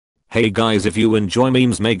Hey guys, if you enjoy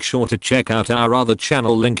memes, make sure to check out our other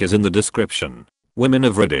channel, link is in the description. Women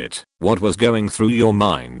of Reddit, what was going through your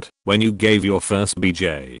mind when you gave your first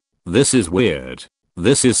BJ? This is weird.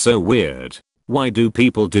 This is so weird. Why do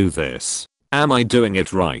people do this? Am I doing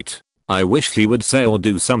it right? I wish he would say or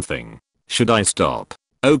do something. Should I stop?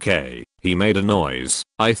 Okay, he made a noise.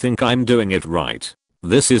 I think I'm doing it right.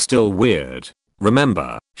 This is still weird.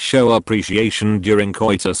 Remember, show appreciation during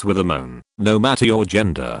coitus with a moan, no matter your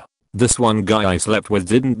gender. This one guy I slept with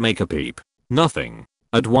didn't make a peep. Nothing.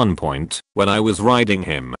 At one point, when I was riding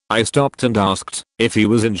him, I stopped and asked if he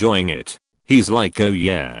was enjoying it. He's like, oh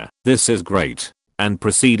yeah, this is great. And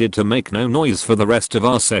proceeded to make no noise for the rest of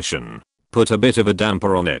our session. Put a bit of a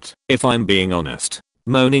damper on it, if I'm being honest.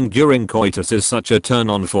 Moaning during coitus is such a turn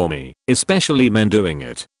on for me, especially men doing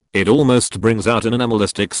it. It almost brings out an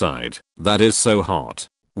animalistic side that is so hot.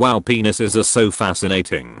 Wow, penises are so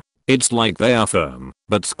fascinating. It's like they are firm,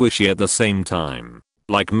 but squishy at the same time.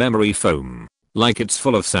 Like memory foam. Like it's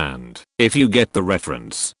full of sand, if you get the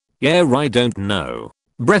reference. Yeah, I don't know.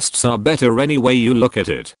 Breasts are better any way you look at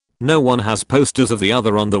it. No one has posters of the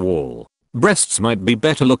other on the wall. Breasts might be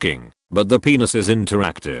better looking, but the penis is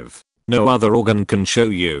interactive. No other organ can show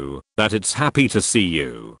you that it's happy to see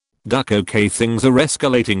you. Duck, okay, things are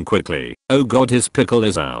escalating quickly. Oh god, his pickle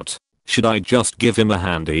is out. Should I just give him a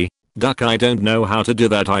handy? Duck, I don't know how to do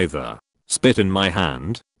that either. Spit in my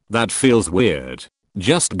hand? That feels weird.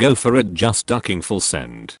 Just go for it, just ducking full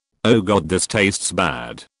send. Oh god, this tastes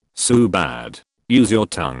bad. So bad. Use your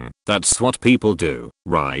tongue, that's what people do,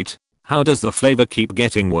 right? How does the flavor keep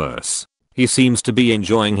getting worse? He seems to be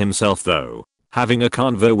enjoying himself though. Having a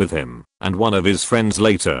convo with him, and one of his friends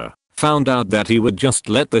later found out that he would just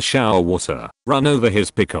let the shower water run over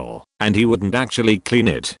his pickle, and he wouldn't actually clean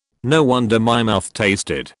it. No wonder my mouth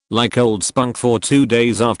tasted like old spunk for 2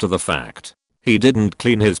 days after the fact. He didn't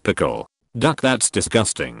clean his pickle. Duck, that's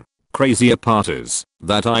disgusting. Crazier part is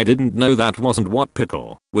that I didn't know that wasn't what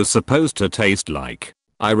pickle was supposed to taste like.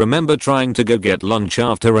 I remember trying to go get lunch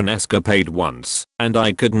after an escapade once, and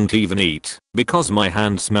I couldn't even eat because my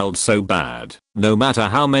hands smelled so bad, no matter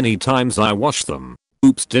how many times I washed them.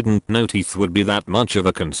 Oops, didn't know teeth would be that much of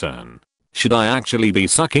a concern. Should I actually be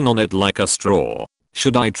sucking on it like a straw?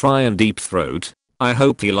 Should I try and deep throat? I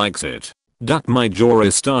hope he likes it. Duck, my jaw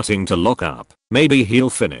is starting to lock up. Maybe he'll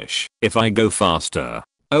finish if I go faster.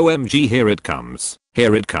 OMG, here it comes.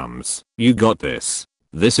 Here it comes. You got this.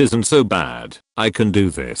 This isn't so bad. I can do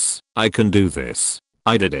this. I can do this.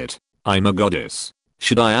 I did it. I'm a goddess.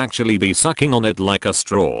 Should I actually be sucking on it like a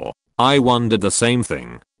straw? I wondered the same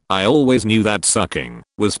thing. I always knew that sucking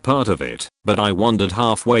was part of it, but I wondered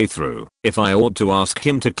halfway through if I ought to ask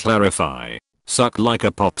him to clarify. Suck like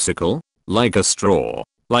a popsicle? Like a straw?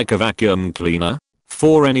 Like a vacuum cleaner?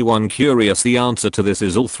 For anyone curious, the answer to this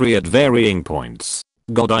is all three at varying points.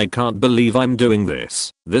 God, I can't believe I'm doing this.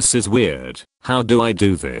 This is weird. How do I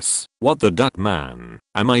do this? What the duck, man?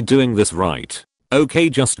 Am I doing this right? Okay,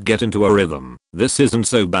 just get into a rhythm. This isn't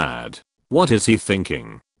so bad. What is he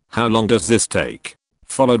thinking? How long does this take?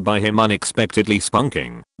 Followed by him unexpectedly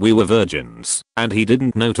spunking. We were virgins, and he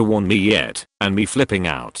didn't know to warn me yet, and me flipping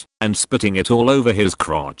out and spitting it all over his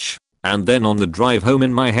crotch. And then on the drive home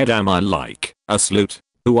in my head, am I like a sloot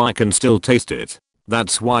who I can still taste it?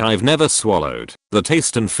 That's why I've never swallowed. The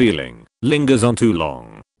taste and feeling lingers on too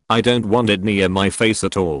long. I don't want it near my face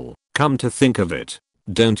at all. Come to think of it.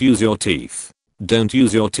 Don't use your teeth. Don't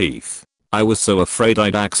use your teeth. I was so afraid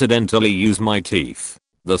I'd accidentally use my teeth.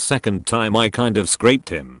 The second time I kind of scraped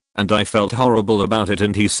him, and I felt horrible about it,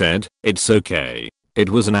 and he said, "It's okay.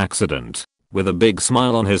 It was an accident." With a big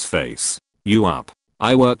smile on his face. You up?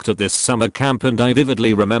 I worked at this summer camp, and I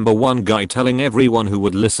vividly remember one guy telling everyone who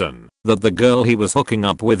would listen that the girl he was hooking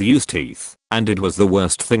up with used teeth, and it was the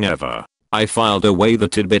worst thing ever. I filed away the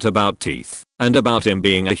tidbit about teeth, and about him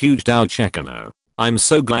being a huge Dow Checano. I'm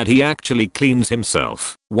so glad he actually cleans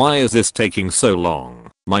himself. Why is this taking so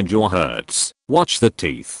long? My jaw hurts. Watch the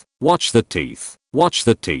teeth. Watch the teeth. Watch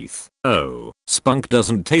the teeth. Oh, spunk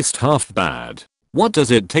doesn't taste half bad. What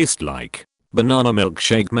does it taste like? Banana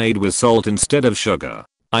milkshake made with salt instead of sugar.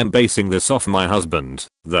 I'm basing this off my husband,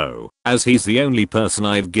 though, as he's the only person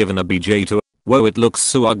I've given a BJ to. Whoa, it looks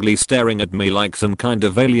so ugly staring at me like some kind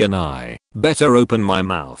of alien eye. Better open my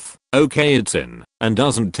mouth. Okay, it's in, and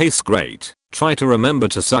doesn't taste great. Try to remember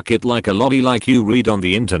to suck it like a lolly like you read on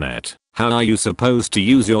the internet. How are you supposed to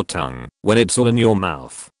use your tongue when it's all in your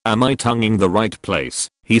mouth? Am I tonguing the right place?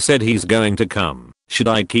 He said he's going to come. Should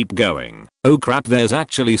I keep going? Oh crap, there's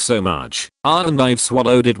actually so much. And I've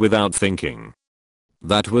swallowed it without thinking.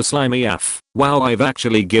 That was slimy AF. Wow, I've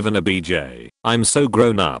actually given a BJ. I'm so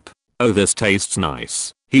grown up. Oh, this tastes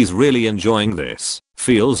nice. He's really enjoying this.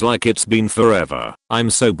 Feels like it's been forever. I'm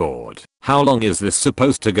so bored. How long is this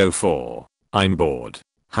supposed to go for? I'm bored.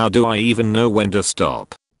 How do I even know when to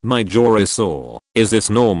stop? My jaw is sore. Is this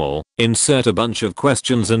normal? Insert a bunch of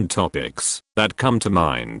questions and topics that come to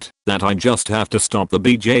mind that I just have to stop the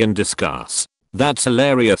BJ and discuss. That's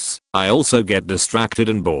hilarious. I also get distracted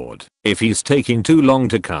and bored if he's taking too long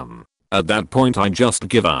to come. At that point I just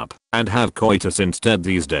give up and have coitus instead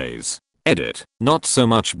these days. Edit. Not so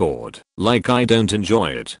much bored like I don't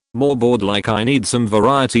enjoy it, more bored like I need some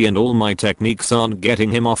variety and all my techniques aren't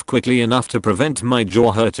getting him off quickly enough to prevent my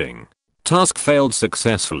jaw hurting. Task failed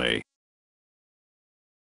successfully.